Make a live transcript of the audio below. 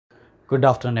Good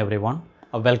afternoon everyone.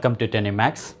 Welcome to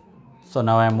TennyMax. So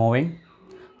now I am moving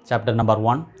chapter number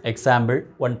 1, example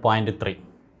 1.3.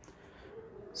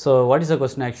 So what is the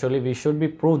question actually? We should be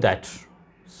prove that.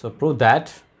 So prove that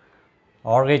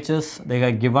RHS they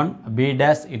are given B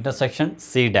dash intersection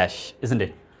C dash, isn't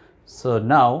it? So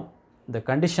now the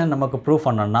condition நமக்கு prove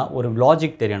பண்ணனும்னா ஒரு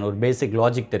logic தெரியணும், ஒரு பேசிக்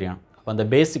logic தெரியணும். அப்ப அந்த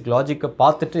பேசிக் லாஜிக்கை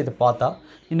பார்த்துட்டு இத பார்த்தா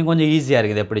இன்னும் கொஞ்சம் ஈஸியா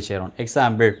இருக்குது எப்படி செய்யணும்.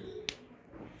 எக்ஸாம்பிள்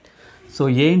ஸோ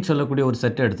ஏன்னு சொல்லக்கூடிய ஒரு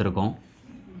செட் எடுத்திருக்கோம்.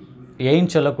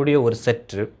 ஏன்னு சொல்லக்கூடிய ஒரு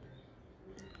செட்டு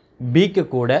பிக்கு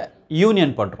கூட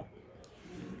யூனியன் பண்ணுறோம்.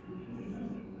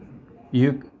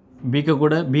 பிக்கு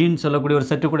கூட பின்னு சொல்லக்கூடிய ஒரு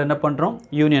செட்டு கூட என்ன பண்ணுறோம்,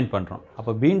 யூனியன் பண்ணுறோம்.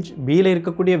 அப்போ பியில்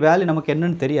இருக்கக்கூடிய வேல்யூ நமக்கு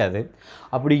என்னன்னு தெரியாது.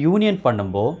 அப்படி யூனியன்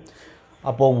பண்ணும்போது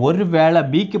அப்போது ஒரு வேளை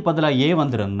பிக்கு பதிலாக ஏ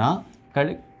வந்துடும்னா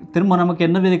திரும்ப நமக்கு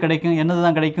என்னது கிடைக்கும், என்னது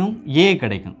தான் கிடைக்கும், ஏ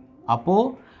கிடைக்கும்.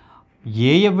 அப்போது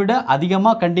ஏயை விட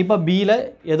அதிகமாக கண்டிப்பாக பியில்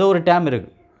ஏதோ ஒரு டேம்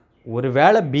இருக்குது. ஒரு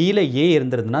வேளை பியில் ஏ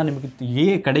இருந்திருந்ததுன்னா நமக்கு ஏ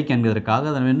கிடைக்குங்கிறதுக்காக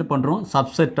அதை நம்ம என்ன பண்ணுறோம்,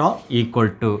 சப்செட் ஆர் ஈக்குவல்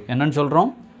டு என்னன்னு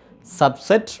சொல்கிறோம்,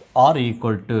 subset R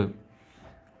equal to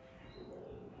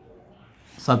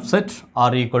subset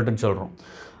R equal டுன்னு சொல்கிறோம்.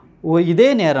 இதே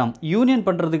நேரம் யூனியன்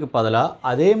பண்ணுறதுக்கு பதிலாக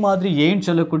அதே மாதிரி ஏன்னு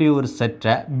சொல்லக்கூடிய ஒரு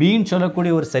செட்டை பின்னு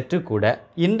சொல்லக்கூடிய ஒரு செட்டு கூட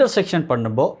இன்டர்செக்ஷன்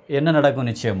பண்ணும்போது என்ன நடக்கும்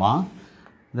நிச்சயமாக,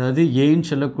 அதாவது ஏன்னு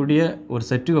சொல்லக்கூடிய ஒரு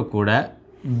செட்டுக்கு கூட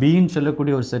பின்னு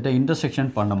சொல்லக்கூடிய ஒரு செட்டை இன்டர்செக்ஷன்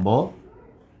பண்ணும்போது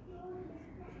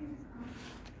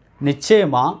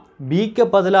நிச்சயமாக பிக்கு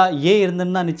பதிலாக ஏ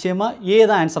இருந்ததுன்னா நிச்சயமாக ஏ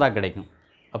தான் ஆன்சராக கிடைக்கும்.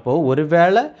 அப்போது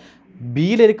ஒருவேளை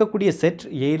பியில் இருக்கக்கூடிய செட்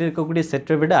ஏயில் இருக்கக்கூடிய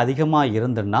செட்டை விட அதிகமாக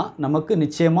இருந்துன்னா நமக்கு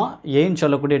நிச்சயமாக ஏன்னு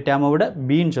சொல்லக்கூடிய டேமை விட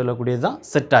பின்னு சொல்லக்கூடியது தான்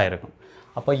செட்டாக இருக்கும்.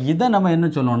 அப்போ இதை நம்ம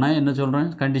என்ன சொல்லணும்னா என்ன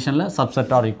சொல்கிறோம், கண்டிஷனில்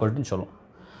சப்செட் ஆர் ஈக்குவல்ட்டுன்னு சொல்லுவோம்.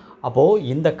 அப்போது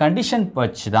இந்த கண்டிஷன்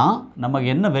வச்சு தான் நமக்கு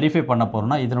என்ன வெரிஃபை பண்ண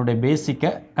போகிறோம்னா இதனுடைய பேசிக்கை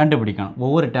கண்டுபிடிக்கணும்,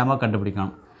 ஒவ்வொரு டேமாக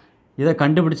கண்டுபிடிக்கணும். இதை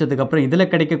கண்டுபிடிச்சதுக்கப்புறம் இதில்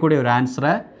கிடைக்கக்கூடிய ஒரு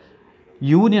ஆன்சரை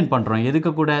யூனியன் பண்ணுறோம்.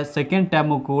 எதுக்கு கூட, செகண்ட்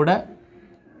டேமுக்கு கூட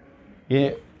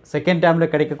செகண்ட்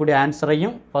டேமில் கிடைக்கக்கூடிய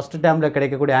ஆன்சரையும் ஃபஸ்ட் டேமில்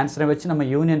கிடைக்கக்கூடிய ஆன்சரை வச்சு நம்ம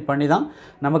யூனியன் பண்ணி தான்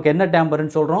நமக்கு என்ன டேம்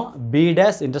வரும்னு சொல்கிறோம், பி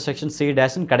டேஷ் இன்டர்செக்ஷன் சி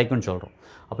டேஷ்னு கிடைக்கும்னு சொல்கிறோம்.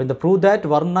 அப்போ இந்த ப்ரூவ் தேட்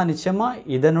வரணும்னா நிச்சயமாக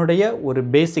இதனுடைய ஒரு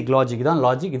பேசிக் லாஜிக் தான்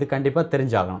லாஜிக், இது கண்டிப்பாக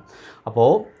தெரிஞ்சாகணும்.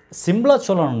 அப்போது சிம்பிளாக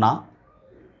சொல்லணும்னா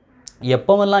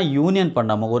எப்போவெல்லாம் யூனியன்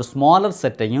பண்ணாமல் ஒரு ஸ்மாலர்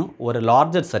செட்டையும் ஒரு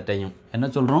லார்ஜர் செட்டையும் என்ன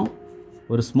சொல்கிறோம்,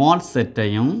 ஒரு ஸ்மால்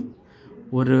செட்டையும்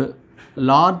ஒரு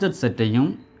லார்ஜர்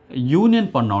செட்டையும் யூனியன்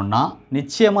பண்ணோன்னா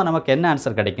நிச்சயமாக நமக்கு என்ன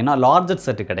ஆன்சர் கிடைக்கும்னா லார்ஜர்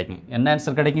செட்டு கிடைக்கும். என்ன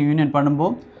ஆன்சர் கிடைக்கும், யூனியன்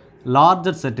பண்ணும்போது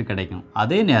லார்ஜர் செட்டு கிடைக்கும்.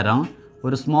 அதே நேரம்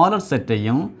ஒரு ஸ்மாலர்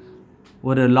செட்டையும்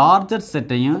ஒரு லார்ஜர்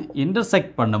செட்டையும்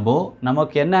இன்டர்செக்ட் பண்ணும்போது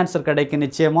நமக்கு என்ன ஆன்சர் கிடைக்கும்,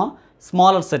 நிச்சயமாக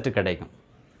ஸ்மாலர் செட்டு கிடைக்கும்.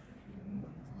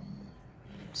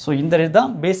 ஸோ இந்த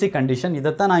இதுதான் பேசிக் கண்டிஷன்,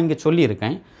 இதைத்தான் நான் இங்கே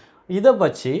சொல்லியிருக்கேன். இதை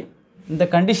வச்சு இந்த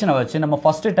கண்டிஷனை வச்சு நம்ம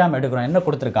ஃபஸ்ட்டு டேம் எடுக்கிறோம். என்ன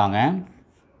கொடுத்துருக்காங்க,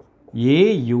 ஏ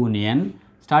யூனியன்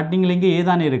ஸ்டார்டிங்கில் இங்கே ஏ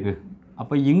தானே இருக்குது.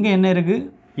 அப்போ இங்கே என்ன இருக்குது,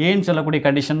 ஏன்னு சொல்லக்கூடிய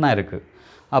கண்டிஷன் தான் இருக்குது.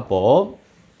 அப்போது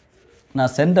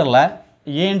நான் சென்டரில்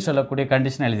ஏன்னு சொல்லக்கூடிய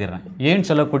கண்டிஷன் எழுதிடுறேன். ஏன்னு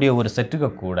சொல்லக்கூடிய ஒரு செட்டுக்கு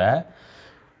கூட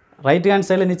ரைட் ஹேண்ட்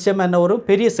சைடில் நிச்சயமாக என்ன ஒரு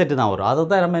பெரிய செட்டு தான் வரும். அதை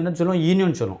தான் நம்ம என்ன சொல்லுவோம்,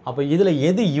 யூனியன் சொல்லுவோம். அப்போ இதில்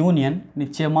எது யூனியன்,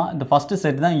 நிச்சயமாக இந்த ஃபஸ்ட்டு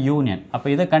செட்டு தான் யூனியன். அப்போ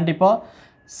இதை கண்டிப்பாக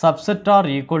சப்செட் ஆர்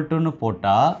ஈக்குவல் டுன்னு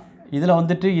போட்டால் இதில்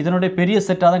வந்துட்டு இதனுடைய பெரிய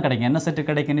செட்டாக தான் கிடைக்கும். என்ன செட்டு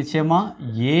கிடைக்கும்,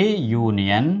 நிச்சயமாக A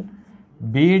union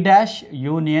B dash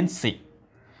union C.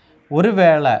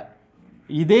 ஒருவேளை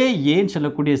இதே ஏன்னு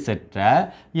சொல்லக்கூடிய செட்டை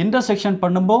இன்டர்செக்ஷன்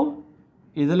பண்ணும்போது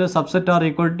இதில் சப்செட் ஆர்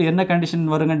ஈக்குவல் டு என்ன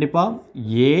கண்டிஷன் வரும், கண்டிப்பாக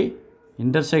A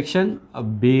intersection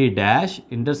B dash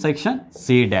intersection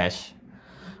C dash.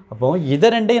 அப்போது இதை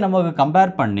ரெண்டையும் நமக்கு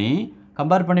கம்பேர்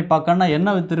பண்ணி பார்க்கணுன்னா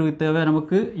என்ன தேவை,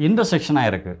 நமக்கு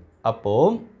இன்டர்செக்ஷனாக இருக்குது.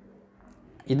 அப்போது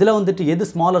இதில் வந்துட்டு எது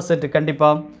ஸ்மாலர் செட்டு,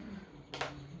 கண்டிப்பாக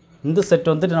இந்த செட்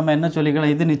வந்துட்டு நம்ம என்ன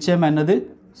சொல்லிக்கலாம், இது நிச்சயமாக என்னது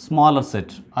ஸ்மாலர்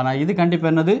செட், ஆனால் இது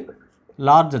கண்டிப்பாக என்னது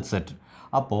லார்ஜர் செட்.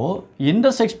 அப்போது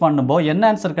இன்டர்செக்ட் பண்ணும்போது என்ன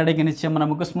ஆன்சர் கிடைக்கும், நிச்சயமாக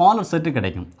நமக்கு ஸ்மாலர் செட்டு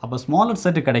கிடைக்கும். அப்போ ஸ்மாலர்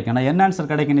செட்டு கிடைக்கும்னா என்ன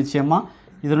ஆன்சர் கிடைக்கும், நிச்சயமாக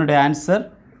இதனுடைய answer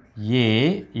A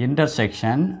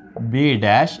intersection B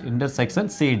dash intersection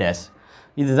C dash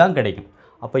இதுதான் கிடைக்கும்.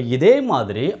 அப்போ இதே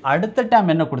மாதிரி அடுத்த டேம்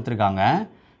என்ன கொடுத்துருக்காங்க,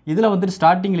 இதில் வந்துட்டு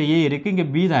ஸ்டார்டிங்கில் ஏ இருக்குது, இங்கே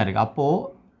பி தான் இருக்குது. அப்போது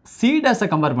சி டேஷை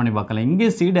கம்பேர் பண்ணி பார்க்கலாம். இங்கே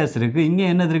சி டேஷ் இருக்குது, இங்கே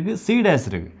என்னது இருக்குது, சி டேஷ்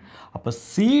இருக்குது. அப்போ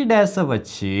சி டேஷை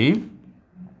வச்சு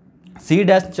சி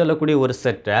டேஷ் சொல்லக்கூடிய ஒரு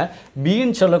செட்டை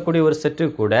பின்னு சொல்லக்கூடிய ஒரு செட்டு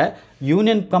கூட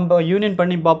யூனியன்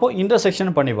பண்ணி பார்ப்போம்,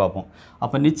 இன்டர்செக்ஷன் பண்ணி பார்ப்போம்.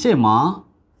 அப்போ நிச்சயமாக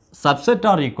subset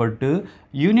R equal to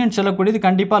union சொல்லக்கூடியது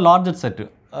கண்டிப்பாக லார்ஜர் செட்டு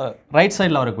ரைட்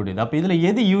சைடில் வரக்கூடியது. அப்போ இதில்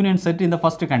எது யூனியன் செட்டு, இந்த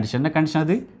ஃபஸ்ட்டு கண்டிஷன் என்ன கண்டிஷன்,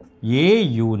 அது A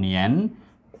union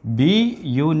B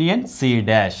union C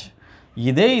dash.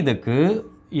 இதே இதுக்கு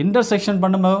இன்டர்செக்ஷன்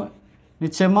பண்ணும்போது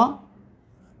நிச்சயமாக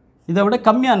இதை விட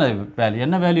கம்மியான வேல்யூ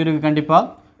என்ன வேல்யூ இருக்குது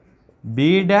கண்டிப்பாக b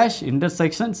dash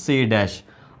intersection c dash.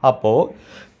 அப்போது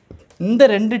இந்த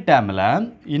ரெண்டு டேர்மில்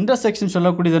இன்டர்செக்ஷன்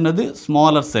சொல்லக்கூடியது என்னது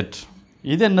ஸ்மாலர் செட்,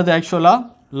 இது என்னது ஆக்சுவலாக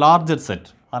லார்ஜர் செட்.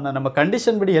 ஆனால் நம்ம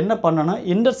கண்டிஷன் படி என்ன பண்ணணும்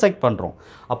இன்டர்செக்ட் பண்ணுறோம்.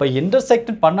 அப்போ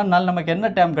இன்டர்செக்ட் பண்ணனால நமக்கு என்ன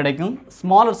டேர்ம் கிடைக்கும்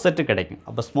ஸ்மாலர் செட்டு கிடைக்கும்.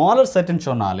 அப்போ ஸ்மாலர் செட்டுன்னு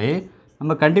சொன்னாலே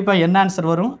நம்ம கண்டிப்பாக என்ன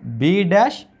ஆன்சர் வரும் b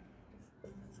dash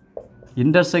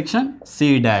intersection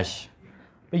c dash.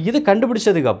 இது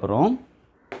கண்டுபிடிச்சதுக்கப்புறம்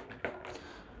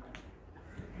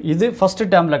இது ஃபஸ்ட்டு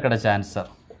டேர்மில் கிடைச்ச ஆன்சர்,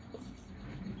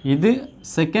 இது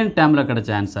செகண்ட் டேர்மில் கிடைச்ச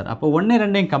ஆன்சர். அப்போ 1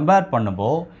 2 கம்பேர்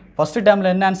பண்ணும்போது ஃபஸ்ட்டு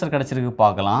டேர்மில் என்ன ஆன்சர் கிடச்சிருக்கு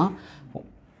பார்க்கலாம்.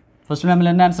 ஃபஸ்ட்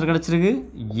டேர்மில் என்ன ஆன்சர் கிடச்சிருக்கு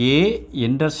a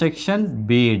intersection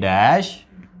b dash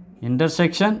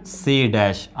intersection c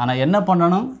dash. ஆனால் என்ன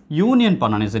பண்ணணும் யூனியன்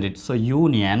பண்ணணும் இஸ் இட். ஸோ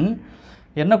யூனியன்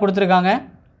என்ன கொடுத்துருக்காங்க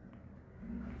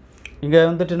இங்கே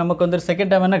வந்துட்டு நமக்கு வந்துட்டு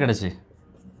செகண்ட் டேர்ம் என்ன கிடச்சி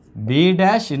b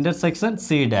dash intersection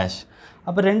c dash.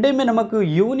 அப்போ ரெண்டையுமே நமக்கு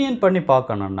யூனியன் பண்ணி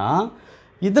பார்க்கணுன்னா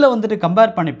இதில் வந்துட்டு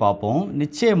கம்பேர் பண்ணி பார்ப்போம்.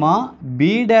 நிச்சயமாக b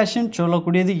டேஷ்ன்னு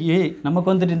சொல்லக்கூடியது a,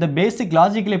 நமக்கு வந்துட்டு இந்த பேசிக்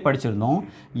லாஜிக்கிலே படிச்சிருந்தோம்.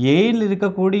 ஏயில்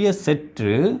இருக்கக்கூடிய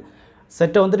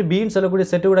செட்டை வந்துட்டு பின்னு சொல்லக்கூடிய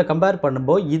செட்டு கூட கம்பேர்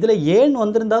பண்ணும்போது இதில் ஏன்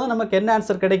வந்திருந்தால் தான் நமக்கு என்ன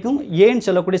ஆன்சர் கிடைக்கும் ஏன்னு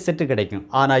சொல்லக்கூடிய செட்டு கிடைக்கும்.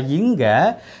 ஆனால் இங்கே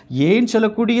ஏன்னு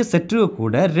சொல்லக்கூடிய செட்டு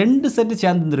கூட ரெண்டு செட்டு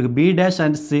சேர்ந்துருக்கு b dash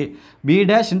and c, b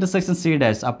dash intersection c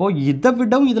dash. அப்போது இதை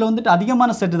விடவும் இதில் வந்துட்டு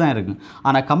அதிகமான செட்டு தான் இருக்குது.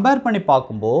 ஆனால் கம்பேர் பண்ணி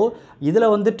பார்க்கும்போது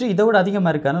இதில் வந்துட்டு இதை விட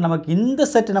அதிகமாக இருக்காது. நமக்கு இந்த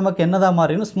செட்டு நமக்கு என்னதான்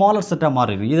மாறிடும் ஸ்மாலர் செட்டாக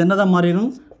மாறிடும். இது என்னதான்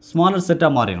மாறிடும் ஸ்மாலர்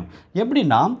செட்டாக மாறிடும்.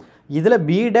 எப்படின்னா இதில்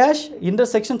b dash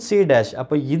intersection c dash.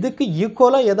 அப்போ இதுக்கு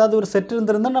ஈக்குவலாக ஏதாவது ஒரு செட்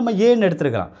இருந்திருந்தால் நம்ம ஏன்னு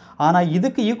எடுத்துருக்கலாம். ஆனால்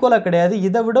இதுக்கு ஈக்குவலாக கிடையாது,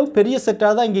 இதை விட பெரிய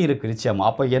செட்டாக தான் இங்கே இருக்குது நிச்சயமாக.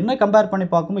 அப்போ என்ன கம்பேர் பண்ணி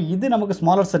பார்க்கும்போது இது நமக்கு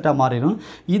ஸ்மாலர் செட்டாக மாறிடும்.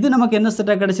 இது நமக்கு என்ன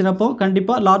செட்டாக கிடைச்சினப்போ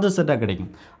கண்டிப்பாக லார்ஜர் செட்டாக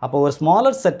கிடைக்கும். அப்போ ஒரு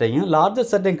ஸ்மாலர் செட்டையும்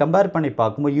லார்ஜர் செட்டையும் கம்பேர் பண்ணி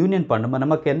பார்க்கும்போது யூனியன் பண்ணும்போது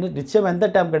நமக்கு என்ன நிச்சயம்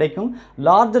எந்த டைம் கிடைக்கும்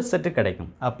லார்ஜர் செட்டு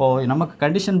கிடைக்கும். அப்போது நமக்கு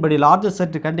கண்டிஷன் படி லார்ஜர்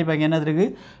செட்டு கண்டிப்பாக இங்கே என்ன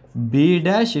இருக்குது b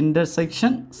dash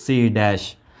intersection c dash.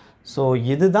 So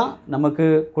இதுதான் நமக்கு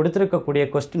கொடுத்துருக்கக்கூடிய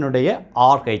கொஸ்டினுடைய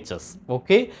RHS.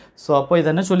 ஓகே, ஸோ அப்போ இதை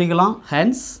என்ன சொல்லிக்கலாம்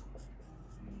ஹென்ஸ்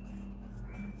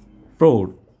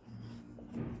ப்ரூவ்ட்.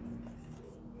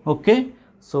 ஓகே,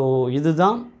 ஸோ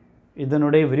இதுதான்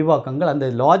இதனுடைய விரிவாக்கங்கள். அந்த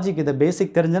லாஜிக் இதை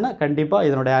பேசிக் தெரிஞ்சுன்னா கண்டிப்பாக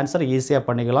இதனுடைய ஆன்சர் ஈஸியாக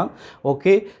பண்ணிக்கலாம்.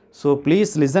 Okay, so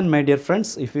please listen my dear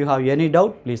friends. If you have any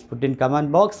doubt please put in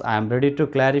comment box. I am ready to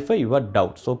clarify your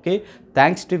doubts. Okay,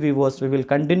 thanks to viewers. We will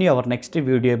continue our next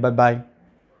video. Bye bye.